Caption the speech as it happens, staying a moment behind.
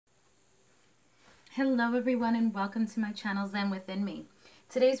Hello everyone and welcome to my channel Zen Within Me.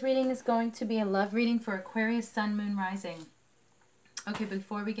 Today's reading is going to be a love reading for Aquarius Sun, Moon, Rising. Okay,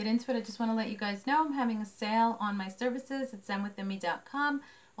 before we get into it, I just want to let you guys know I'm having a sale on my services at zenwithinme.com.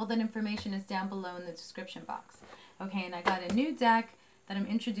 All that information is down below in the description box. Okay, and I got a new deck that I'm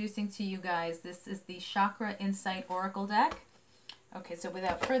introducing to you guys. This is the Chakra Insight Oracle deck. Okay, so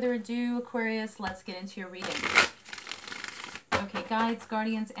without further ado, Aquarius, let's get into your reading. Okay, guides,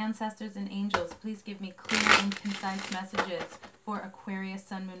 guardians, ancestors, and angels, please give me clear and concise messages for Aquarius,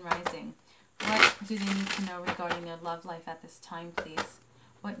 Sun, Moon, Rising. What do they need to know regarding their love life at this time, please?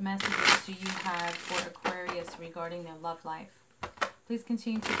 What messages do you have for Aquarius regarding their love life? Please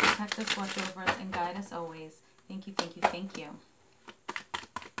continue to protect us, watch over us, and guide us always. Thank you, thank you, thank you.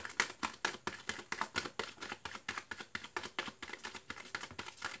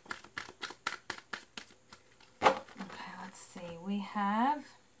 We have,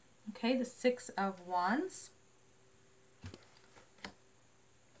 okay, the Six of Wands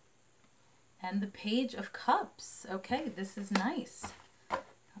and the Page of Cups. Okay, this is nice.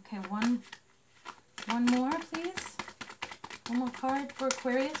 Okay, one more, please. One more card for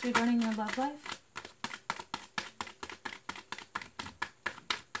Aquarius regarding their love life.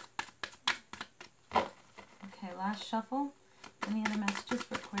 Okay, last shuffle. Any other messages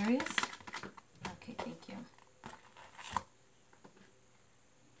for Aquarius? Okay, thank you.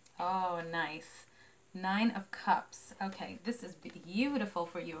 Oh, nice. Nine of Cups. Okay, this is beautiful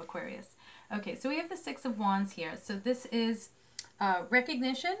for you, Aquarius. Okay, so we have the Six of Wands here. So this is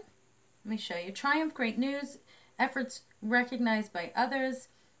recognition. Let me show you. Triumph, great news. Efforts recognized by others.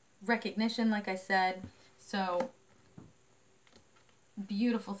 Recognition, like I said. So,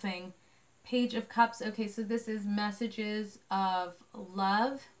 beautiful thing. Page of Cups. Okay, so this is messages of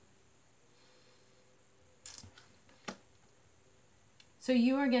love. So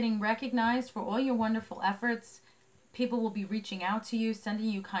you are getting recognized for all your wonderful efforts. People will be reaching out to you, sending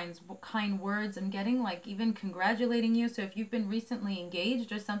you kind words. I'm getting like even congratulating you. So if you've been recently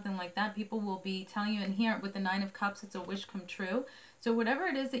engaged or something like that, people will be telling you. And here with the Nine of Cups, it's a wish come true. So whatever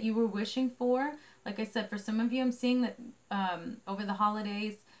it is that you were wishing for, like I said, for some of you, I'm seeing that over the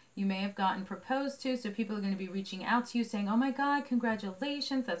holidays, you may have gotten proposed to. So people are going to be reaching out to you saying, oh my God,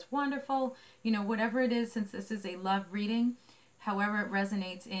 congratulations, that's wonderful. You know, whatever it is, since this is a love reading, however it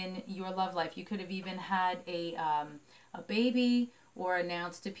resonates in your love life. You could have even had a baby or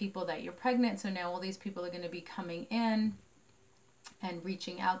announced to people that you're pregnant. So now all these people are going to be coming in and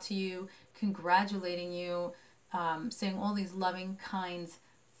reaching out to you, congratulating you, saying all these loving, kind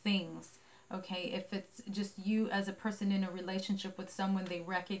things. Okay, if it's just you as a person in a relationship with someone, they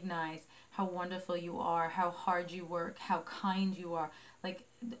recognize how wonderful you are, how hard you work, how kind you are. Like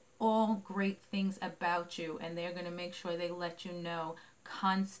all great things about you, and they're going to make sure they let you know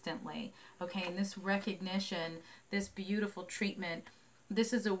constantly. Okay, and this recognition, this beautiful treatment,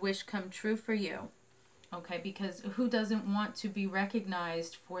 this is a wish come true for you. Okay, because who doesn't want to be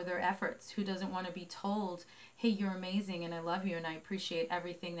recognized for their efforts? Who doesn't want to be told, hey, you're amazing and I love you and I appreciate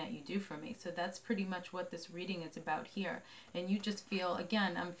everything that you do for me? So that's pretty much what this reading is about here. And you just feel,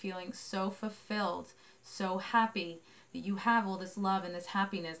 again, I'm feeling so fulfilled, so happy that you have all this love and this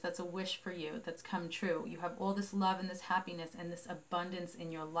happiness. That's a wish for you that's come true. You have all this love and this happiness and this abundance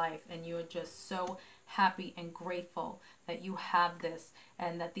in your life, and you are just so happy and grateful that you have this,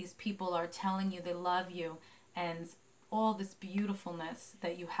 and that these people are telling you they love you, and all this beautifulness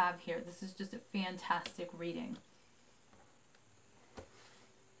that you have here. This is just a fantastic reading.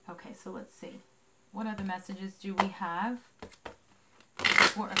 Okay, so let's see. What other messages do we have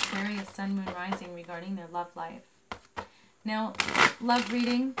for Aquarius, Sun, Moon, Rising regarding their love life? Now, love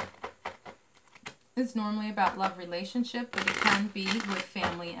reading is normally about love relationship, but it can be with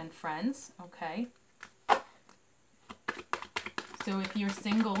family and friends, okay? So if you're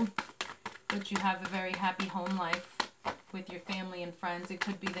single, but you have a very happy home life with your family and friends, it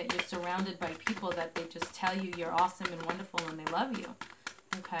could be that you're surrounded by people that they just tell you you're awesome and wonderful and they love you,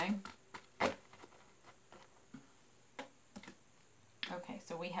 okay? Okay,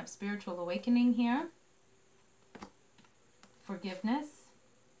 so we have spiritual awakening here. Forgiveness.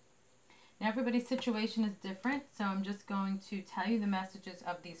 Now everybody's situation is different, so I'm just going to tell you the messages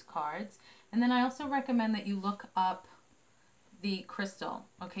of these cards. And then I also recommend that you look up the crystal.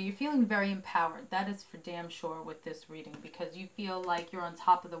 Okay, you're feeling very empowered. That is for damn sure with this reading, because you feel like you're on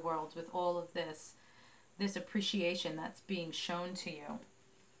top of the world with all of this appreciation that's being shown to you.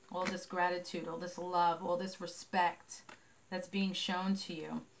 All this gratitude, all this love, all this respect that's being shown to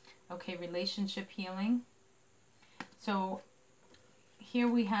you. Okay, relationship healing. So here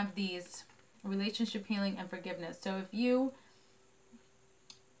we have these relationship healing and forgiveness. So if you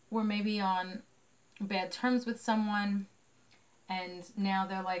were maybe on bad terms with someone, and now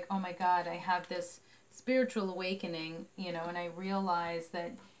they're like, oh my God, I have this spiritual awakening, you know, and I realize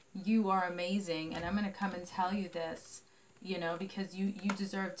that you are amazing, and I'm going to come and tell you this, you know, because you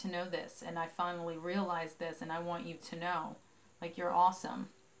deserve to know this, and I finally realized this, and I want you to know, like, you're awesome.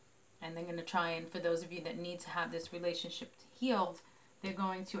 And they're going to try, and for those of you that need to have this relationship healed, they're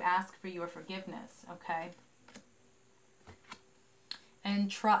going to ask for your forgiveness, okay? And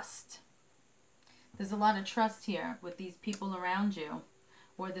trust. There's a lot of trust here with these people around you,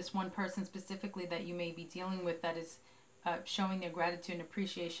 or this one person specifically that you may be dealing with that is showing their gratitude and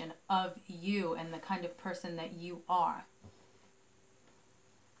appreciation of you and the kind of person that you are.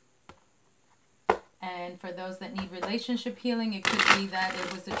 And for those that need relationship healing, it could be that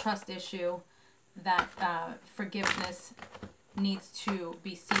it was a trust issue, that forgiveness needs to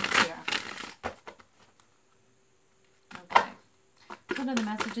be sought here. Okay. What other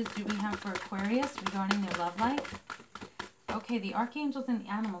messages do we have for Aquarius regarding their love life? Okay, the archangels and the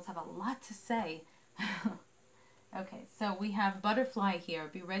animals have a lot to say. Okay, so we have butterfly here.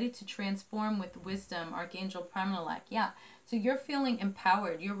 Be ready to transform with wisdom, Archangel Pramalek. Yeah, so you're feeling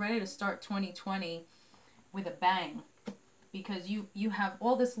empowered. You're ready to start 2020 with a bang, because you have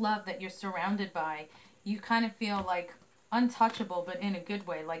all this love that you're surrounded by. You kind of feel like untouchable, but in a good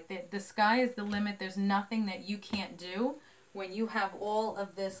way. Like the sky is the limit. There's nothing that you can't do when you have all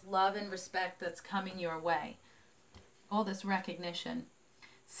of this love and respect that's coming your way. All this recognition.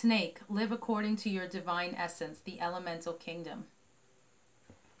 Snake, live according to your divine essence, the elemental kingdom.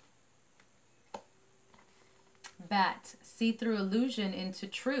 Bat, see through illusion into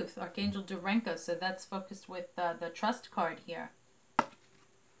truth, Archangel Durenko. So that's focused with the trust card here.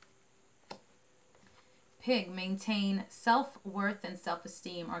 Pig, maintain self-worth and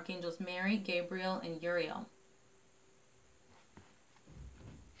self-esteem, Archangels Mary, Gabriel, and Uriel.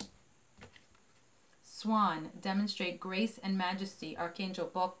 Swan, demonstrate grace and majesty, Archangel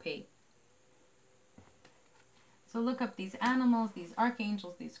Bokpi. So look up these animals, these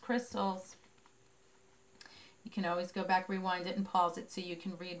archangels, these crystals. You can always go back, rewind it, and pause it so you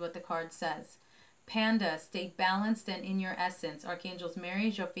can read what the card says. Panda, stay balanced and in your essence, Archangels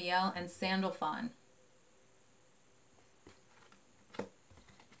Mary, Jophiel, and Sandalphon.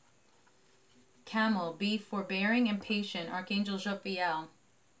 Camel, be forbearing and patient, Archangel Jophiel.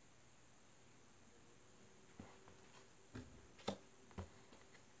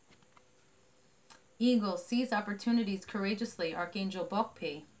 Eagle, seize opportunities courageously, Archangel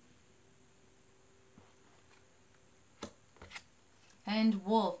Bokpi. And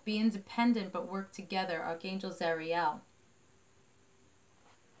Wolf, be independent but work together, Archangel Zariel.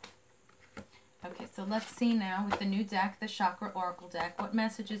 Okay, so let's see now with the new deck, the Chakra Oracle deck. What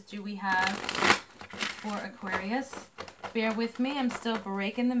messages do we have for Aquarius? Bear with me, I'm still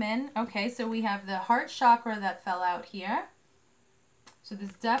breaking them in. Okay, so we have the heart chakra that fell out here. So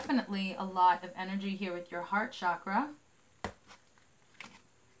there's definitely a lot of energy here with your heart chakra. Oh,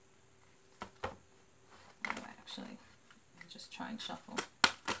 actually, I'm just try and shuffle.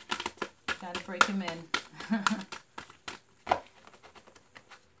 Gotta break them in.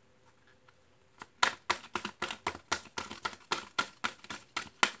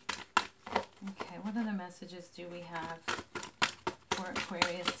 Okay, what other messages do we have for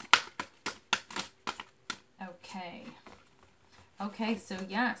Aquarius? Okay. Okay, so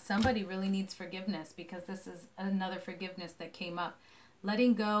yeah, somebody really needs forgiveness, because this is another forgiveness that came up.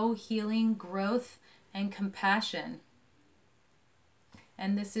 Letting go, healing, growth, and compassion.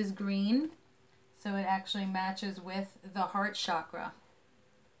 And this is green, so it actually matches with the heart chakra.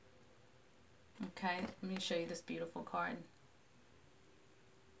 Okay, let me show you this beautiful card.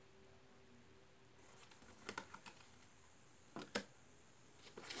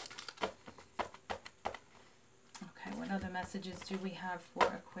 What other messages do we have for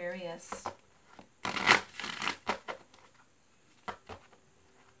Aquarius?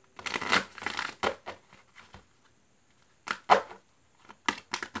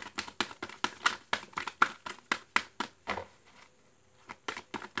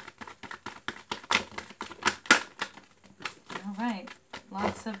 All right,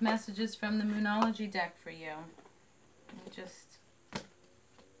 lots of messages from the Moonology deck for you. Let me just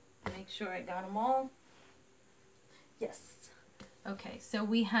make sure I got them all. Yes. Okay, so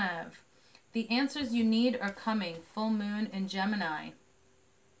we have the answers you need are coming. Full moon in Gemini.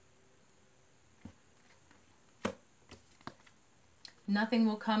 Nothing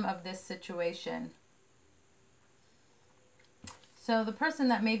will come of this situation. So the person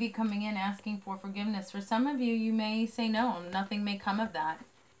that may be coming in asking for forgiveness, for some of you, you may say no. Nothing may come of that.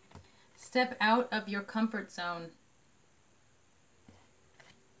 Step out of your comfort zone.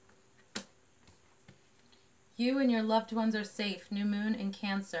 You and your loved ones are safe. New moon in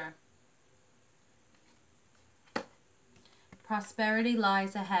Cancer. Prosperity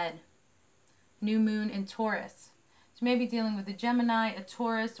lies ahead. New moon in Taurus. So you may be dealing with a Gemini, a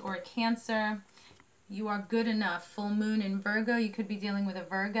Taurus, or a Cancer. You are good enough. Full moon in Virgo. You could be dealing with a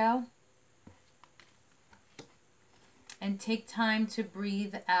Virgo. And take time to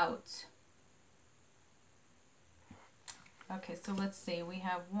breathe out. Okay, so let's see. We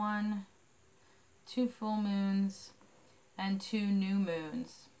have 2 full moons and 2 new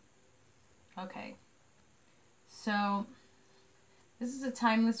moons. Okay. So this is a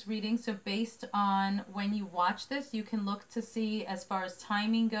timeless reading. So based on when you watch this, you can look to see as far as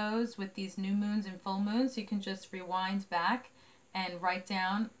timing goes with these new moons and full moons. You can just rewind back and write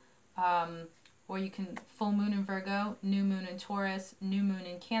down, or you can full moon in Virgo, new moon in Taurus, new moon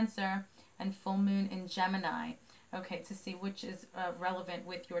in Cancer, and full moon in Gemini. Okay, to see which is relevant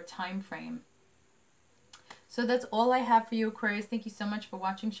with your time frame. So that's all I have for you, Aquarius. Thank you so much for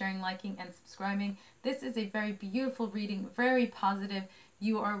watching, sharing, liking, and subscribing. This is a very beautiful reading, very positive.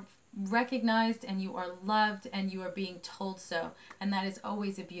 You are recognized and you are loved and you are being told so. And that is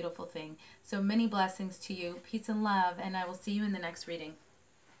always a beautiful thing. So many blessings to you. Peace and love, and I will see you in the next reading.